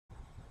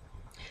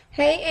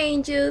Hey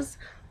angels,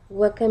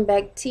 welcome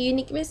back to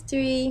Unique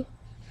Mystery.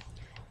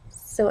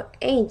 So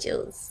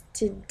angels,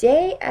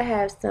 today I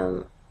have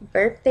some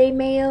birthday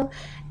mail,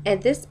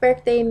 and this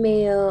birthday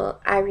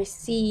mail I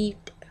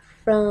received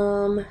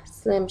from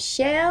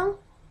Slimchelle,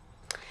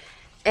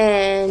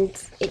 and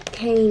it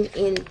came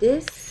in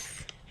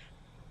this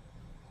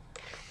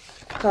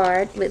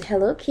card with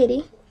Hello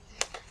Kitty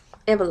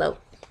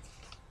envelope.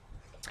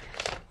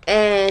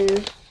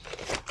 And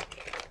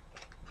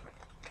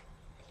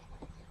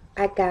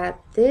I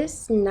got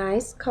this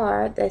nice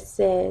card that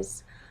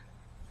says,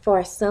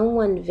 "For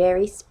someone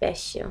very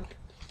special."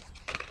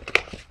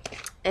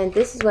 And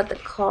this is what the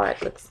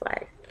card looks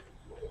like.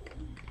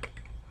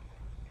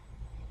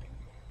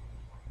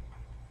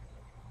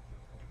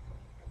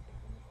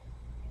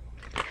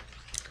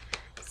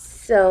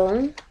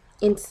 So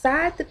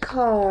inside the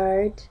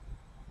card,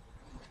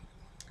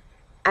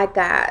 I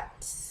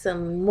got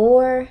some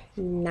more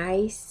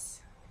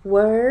nice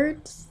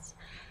words,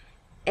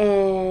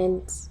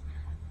 and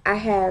I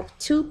have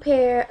 2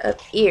 pair of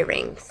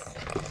earrings.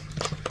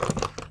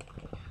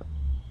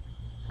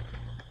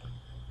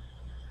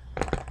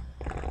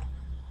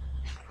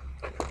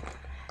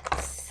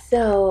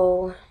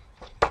 So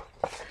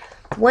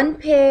one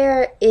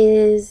pair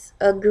is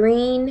a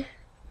green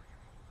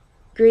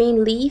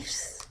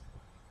leaves,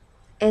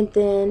 and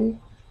then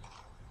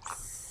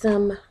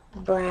some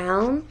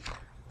brown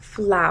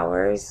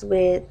flowers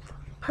with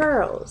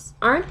pearls.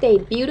 Aren't they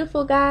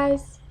beautiful,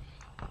 guys?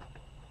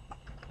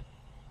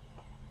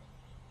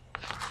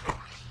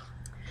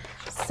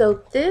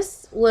 So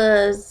this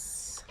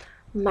was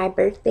my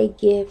birthday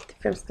gift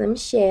from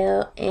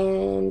Slimchelle,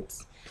 and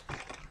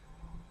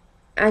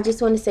I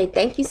just want to say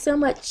thank you so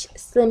much,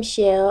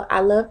 Slimchelle.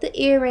 I love the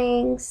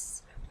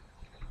earrings,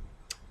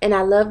 and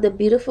I love the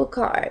beautiful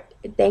card.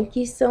 Thank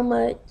you so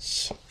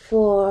much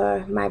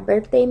for my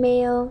birthday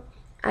mail.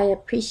 I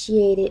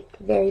appreciate it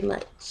very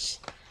much.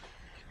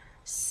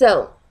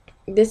 So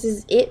this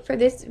is it for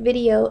this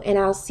video, and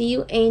I'll see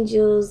you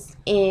angels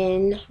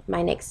in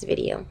my next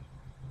video.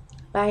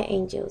 Bye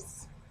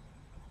angels.